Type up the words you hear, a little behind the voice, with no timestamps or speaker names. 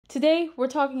Today, we're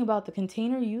talking about the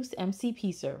container use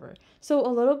MCP server. So,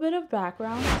 a little bit of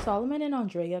background: Solomon and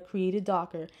Andrea created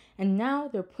Docker, and now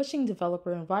they're pushing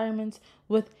developer environments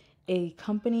with a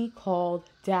company called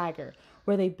Dagger,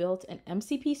 where they built an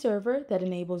MCP server that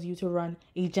enables you to run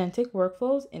agentic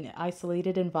workflows in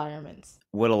isolated environments.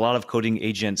 What a lot of coding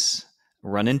agents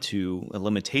run into, a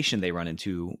limitation they run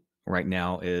into right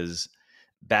now is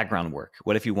background work.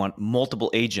 What if you want multiple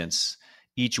agents,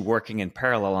 each working in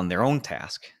parallel on their own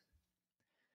task?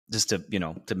 Just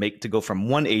to go from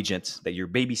one agent that you're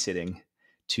babysitting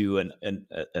to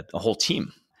a whole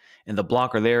team. And the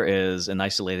blocker there is an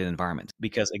isolated environment.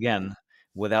 Because again,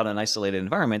 without an isolated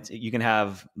environment, you can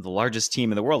have the largest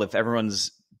team in the world. If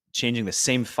everyone's changing the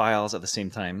same files at the same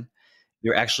time,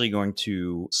 you're actually going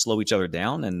to slow each other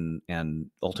down and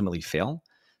ultimately fail.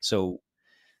 So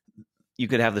you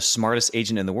could have the smartest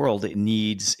agent in the world. It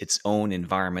needs its own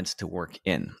environment to work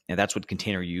in. And that's what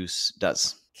container use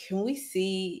does. Can we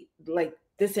see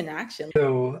this in action?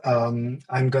 So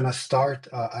I'm gonna start.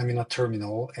 I'm in a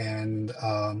terminal, and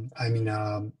I'm in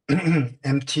a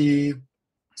empty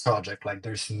project. Like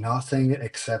there's nothing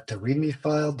except a README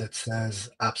file that says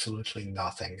absolutely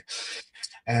nothing.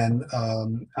 And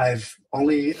I've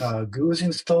only Goose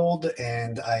installed,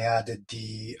 and I added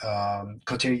the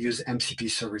continue use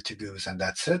MCP server to Goose, and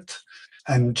that's it.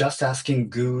 I'm just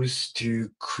asking Goose to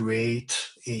create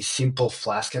a simple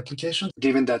Flask application.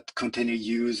 Given that container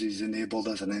use is enabled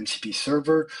as an MCP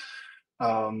server,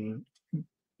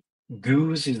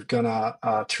 Goose is gonna,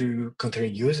 through container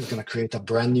use, is gonna create a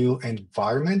brand new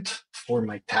environment for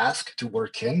my task to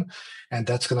work in, and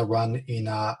that's gonna run in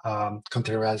a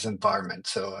containerized environment.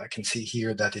 So I can see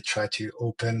here that it tried to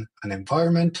open an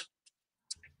environment,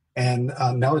 and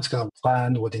now it's gonna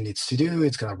plan what it needs to do.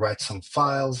 It's gonna write some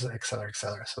files, et cetera, et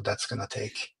cetera. So that's gonna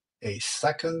take a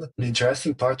second. The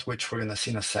interesting part, which we're gonna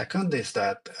see in a second, is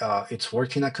that it's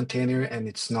working a container and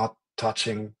it's not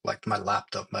touching like my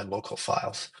laptop, my local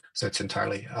files. So it's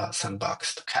entirely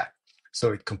sandboxed. Okay.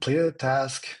 So it completed a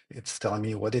task. It's telling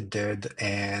me what it did,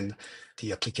 and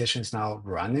the application is now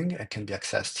running. It can be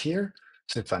accessed here.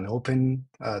 So if I open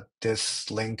this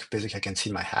link, basically I can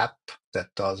see my app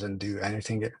that doesn't do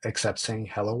anything except saying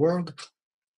hello world.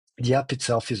 The app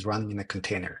itself is running in a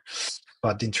container.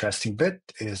 But the interesting bit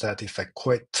is that if I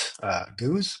quit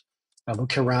Goose, I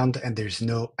look around and there's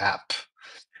no app.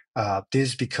 This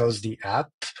is because the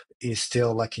app is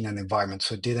still like in an environment,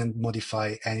 so it didn't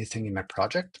modify anything in my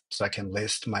project. So I can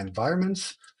list my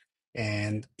environments,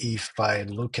 and if I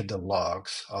look at the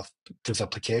logs of this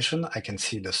application, I can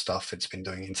see the stuff it's been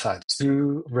doing inside.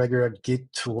 Through regular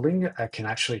Git tooling, I can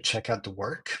actually check out the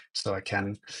work. So I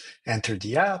can enter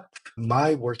the app.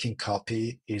 My working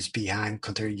copy is behind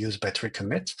container use by 3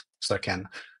 commits. So I can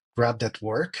grab that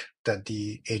work that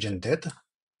the agent did,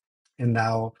 and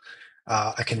now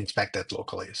I can inspect that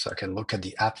locally. So I can look at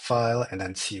the app file and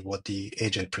then see what the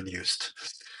agent produced.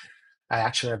 I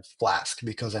actually have Flask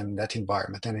because I'm in that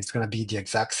environment, and it's going to be the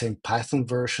exact same Python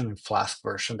version and Flask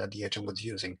version that the agent was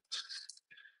using.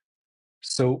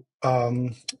 So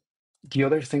the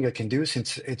other thing I can do,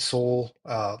 since it's all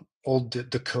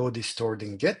the code is stored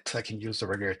in Git, I can use the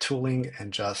regular tooling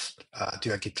and just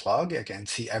do a Git log. I can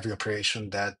see every operation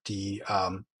that the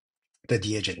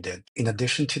agent did. In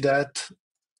addition to that,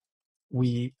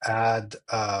 we add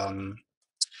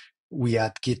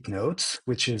Git nodes,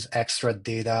 which is extra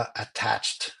data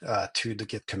attached to the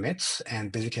Git commits. And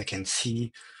basically I can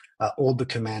see all the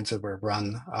commands that were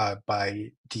run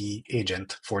by the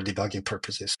agent for debugging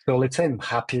purposes. So let's say I'm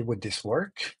happy with this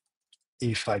work.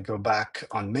 If I go back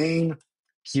on main,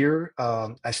 here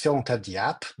I still don't have the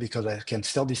app because I can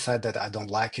still decide that I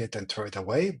don't like it and throw it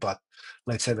away. But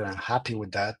let's say that I'm happy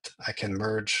with that. I can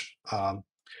merge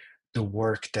the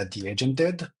work that the agent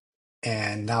did,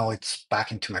 and now it's back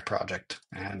into my project,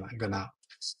 and I'm gonna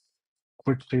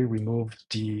quickly remove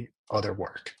the other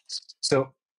work.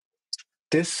 So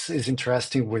this is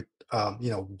interesting with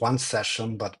one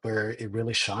session, but where it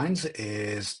really shines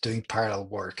is doing parallel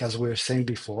work. As we were saying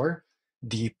before,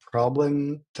 the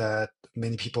problem that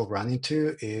many people run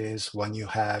into is when you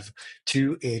have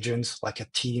 2 agents, like a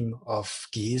team of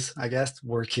geese, I guess,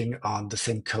 working on the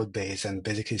same code base and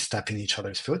basically stepping each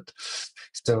other's foot.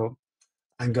 So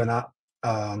I'm gonna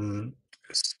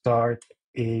start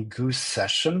a Goose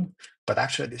session, but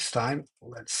actually this time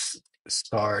let's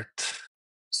start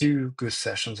 2 Goose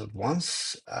sessions at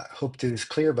once. I hope this is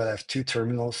clear, but I have 2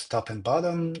 terminals, top and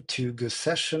bottom, 2 Goose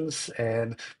sessions,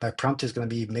 and my prompt is going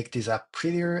to be make this app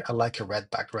prettier. I like a red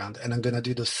background, and I'm going to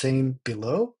do the same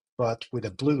below, but with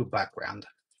a blue background.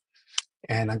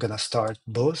 And I'm going to start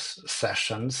both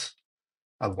sessions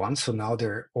at once, so now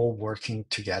they're all working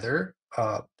together.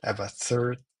 have a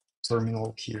third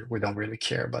terminal here. We don't really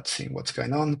care about seeing what's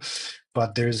going on,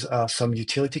 but there's some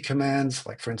utility commands,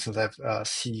 like for instance, I have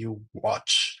cu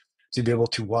watch to be able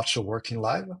to watch a working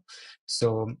live.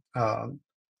 So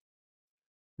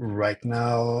right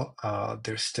now,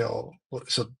 there's still,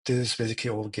 so this is basically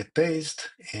all Git based.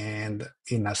 And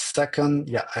in a second,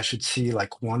 yeah, I should see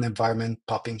like one environment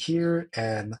popping here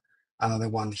and another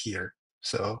one here.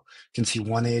 So you can see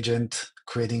one agent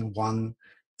creating one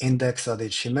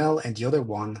index.html and the other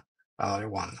one, other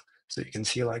one. So you can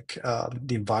see like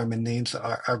the environment names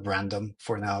are random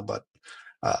for now, but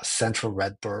Central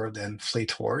Redbird and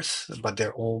Fleet Horse, but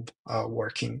they're all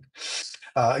working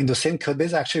in the same code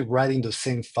base, actually writing the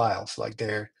same files. Like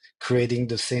they're creating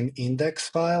the same index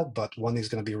file, but one is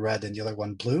going to be red and the other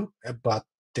one blue, but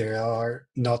they are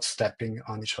not stepping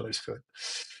on each other's code.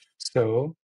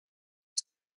 So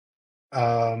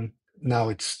now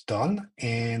it's done,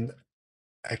 and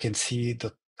I can see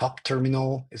the top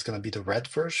terminal is going to be the red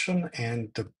version,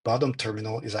 and the bottom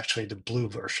terminal is actually the blue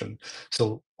version.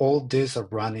 So all these are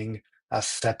running as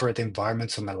separate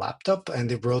environments on my laptop, and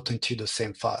they wrote into the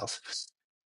same files.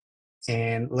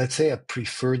 And let's say I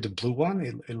prefer the blue one.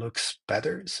 It looks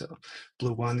better. So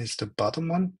blue one is the bottom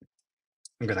one.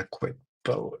 I'm going to quit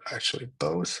both, actually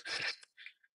both.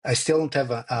 I still don't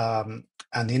have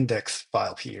an index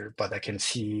file here, but I can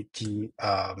see the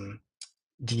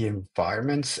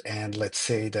environments. And let's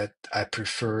say that I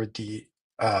prefer the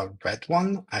red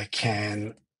one. I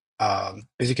can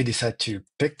basically decide to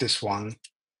pick this one,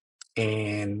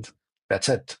 and that's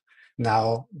it.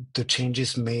 Now the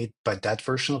changes made by that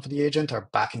version of the agent are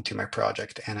back into my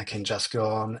project, and I can just go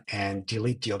on and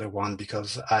delete the other one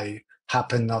because I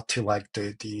happen not to like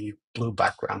the blue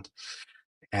background,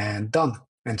 and done.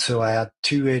 And so I had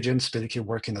two agents basically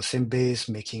working the same base,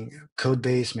 making code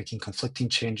base, making conflicting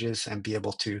changes, and be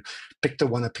able to pick the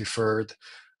one I preferred.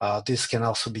 This can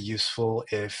also be useful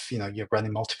if you're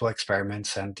running multiple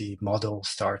experiments and the model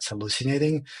starts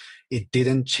hallucinating. It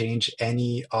didn't change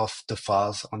any of the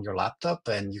files on your laptop,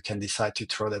 and you can decide to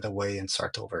throw that away and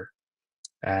start over.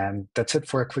 And that's it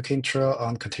for a quick intro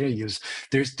on container use.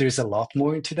 There's a lot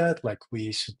more into that. Like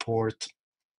we support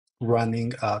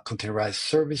running containerized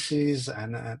services,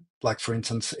 and like for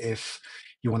instance, if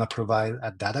you want to provide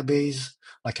a database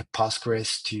like a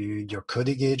Postgres to your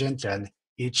coding agent, then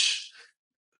each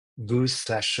Goose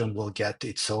session will get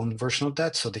its own version of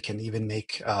that, so they can even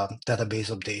make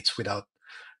database updates without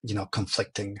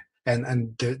conflicting.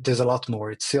 And there's a lot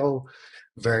more. It's still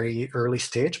very early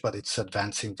stage, but it's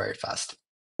advancing very fast.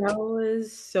 That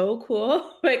was so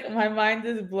cool. Like my mind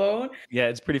is blown. Yeah,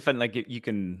 it's pretty fun. Like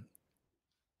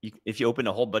if you open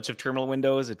a whole bunch of terminal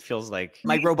windows, it feels like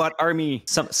my robot army.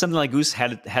 Something like Goose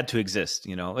had to exist.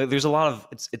 There's a lot of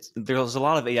there's a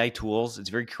lot of AI tools. It's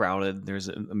very crowded. There's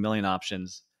a million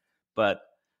options, but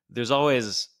there's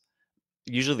always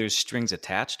usually there's strings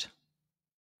attached.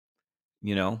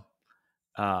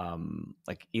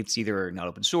 Like it's either not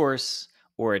open source,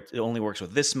 or it only works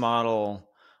with this model,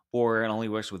 or it only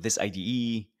works with this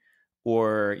IDE,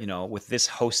 or with this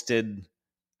hosted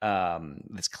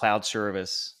this cloud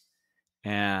service.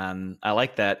 And I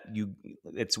like that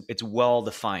it's well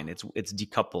defined. It's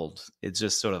decoupled. It's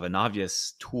just sort of an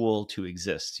obvious tool to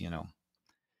exist.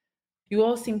 You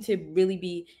all seem to really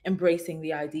be embracing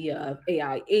the idea of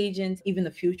AI agents, even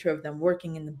the future of them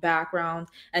working in the background,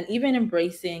 and even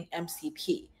embracing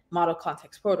MCP, Model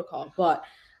Context Protocol. But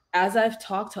as I've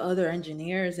talked to other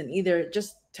engineers and either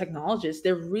just technologists,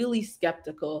 they're really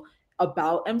skeptical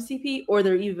about MCP, or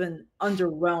they're even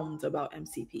underwhelmed about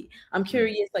MCP. I'm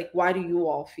curious, like, why do you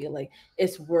all feel like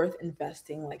it's worth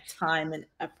investing like time and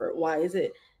effort? Why is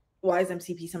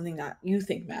MCP something that you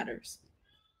think matters?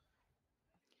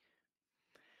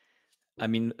 I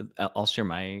mean, I'll share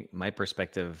my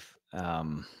perspective.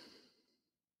 The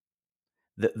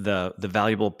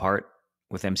valuable part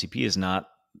with MCP is not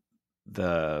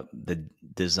the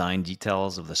design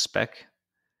details of the spec.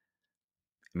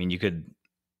 I mean, you could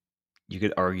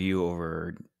argue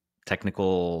over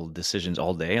technical decisions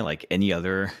all day, like any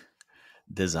other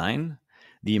design.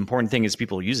 The important thing is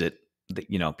people use it.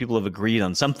 People have agreed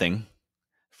on something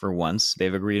for once.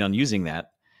 They've agreed on using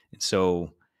that. And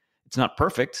so it's not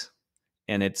perfect,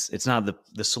 and it's not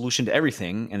the solution to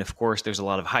everything. And of course, there's a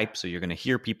lot of hype. So you're going to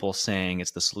hear people saying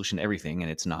it's the solution to everything,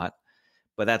 and it's not.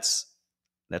 But that's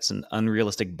an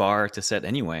unrealistic bar to set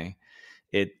anyway.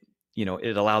 It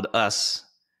allowed us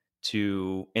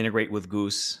to integrate with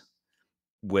Goose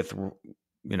with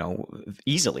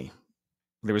easily.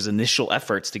 There was initial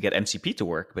efforts to get MCP to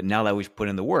work, but now that we've put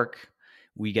in the work,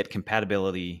 we get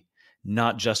compatibility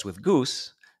not just with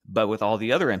Goose, but with all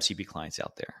the other MCP clients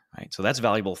out there, right? So that's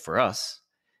valuable for us.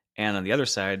 And on the other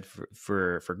side,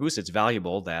 for Goose, it's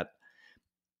valuable that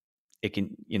it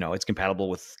can, it's compatible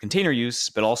with container use,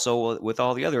 but also with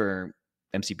all the other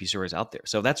MCP servers out there.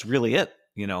 So that's really it.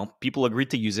 People agreed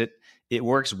to use it. It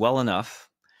works well enough,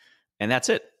 and that's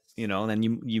it.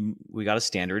 Then we got a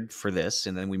standard for this,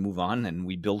 and then we move on and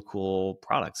we build cool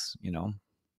products.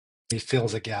 It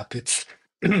fills a gap. It's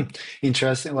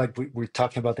interesting. Like we're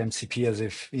talking about MCP as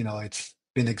if it's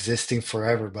been existing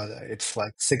forever, but it's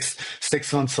like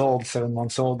 6 months old, 7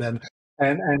 months old,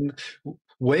 and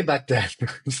way back then.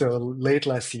 So late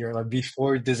last year, like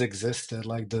before this existed,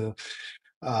 like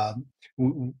um,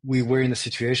 we were in a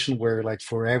situation where like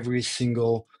for every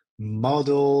single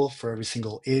model, for every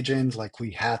single agent, like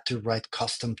we had to write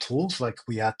custom tools. Like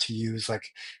we had to use, like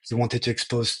if we wanted to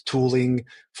expose tooling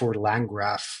for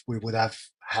LangGraph, we would have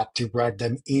had to write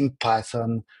them in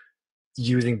Python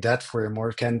using that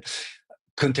framework. And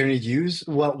container use,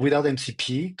 well, without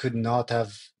MCP, could not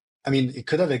have. I mean, it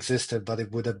could have existed, but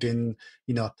it would have been,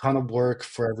 a ton of work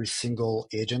for every single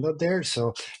agent out there.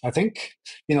 So I think,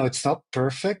 it's not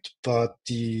perfect, but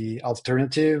the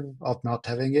alternative of not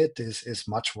having it is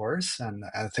much worse. And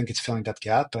I think it's filling that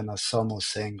gap. And as Sam was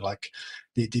saying, like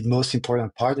the most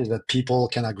important part is that people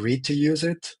can agree to use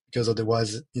it, because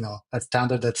otherwise, a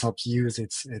standard that's not used,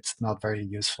 it's not very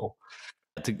useful.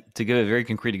 To give a very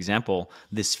concrete example,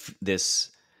 this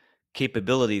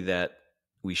capability that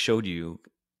we showed you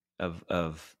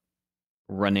of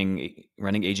running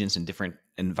agents in different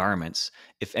environments,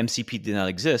 if MCP did not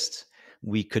exist,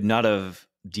 we could not have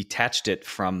detached it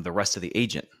from the rest of the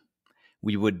agent.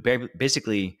 We would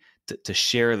basically, to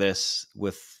share this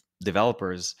with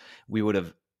developers, we would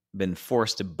have been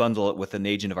forced to bundle it with an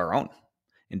agent of our own,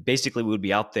 and basically we would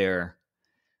be out there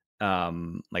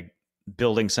like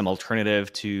building some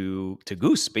alternative to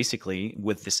Goose, basically,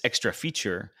 with this extra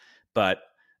feature. But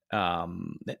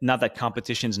not that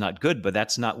competition is not good, but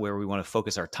that's not where we want to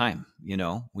focus our time.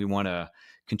 We want to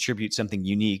contribute something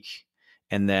unique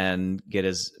and then get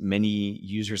as many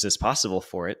users as possible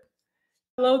for it.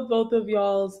 I love both of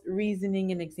y'all's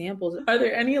reasoning and examples. Are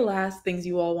there any last things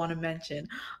you all want to mention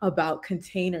about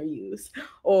container use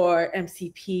or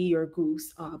MCP or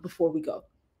Goose before we go?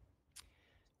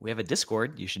 We have a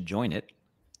Discord. You should join it.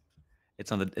 It's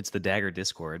the Dagger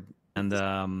Discord, and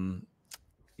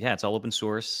yeah, it's all open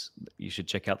source. You should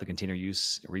check out the container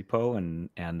use repo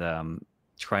and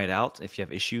try it out. If you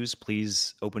have issues,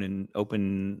 please open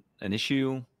an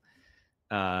issue.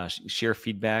 Share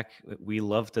feedback. We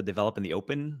love to develop in the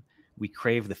open. We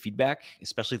crave the feedback,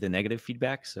 especially the negative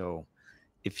feedback. So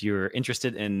if you're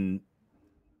interested in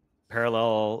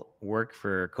parallel work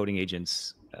for coding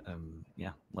agents,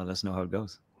 yeah, let us know how it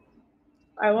goes.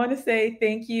 I want to say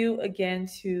thank you again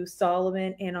to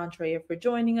Solomon and Andrea for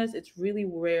joining us. It's really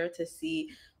rare to see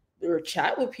or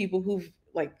chat with people who've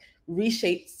like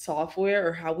reshaped software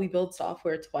or how we build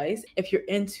software twice. If you're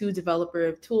into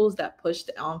developer tools that push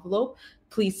the envelope,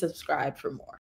 please subscribe for more.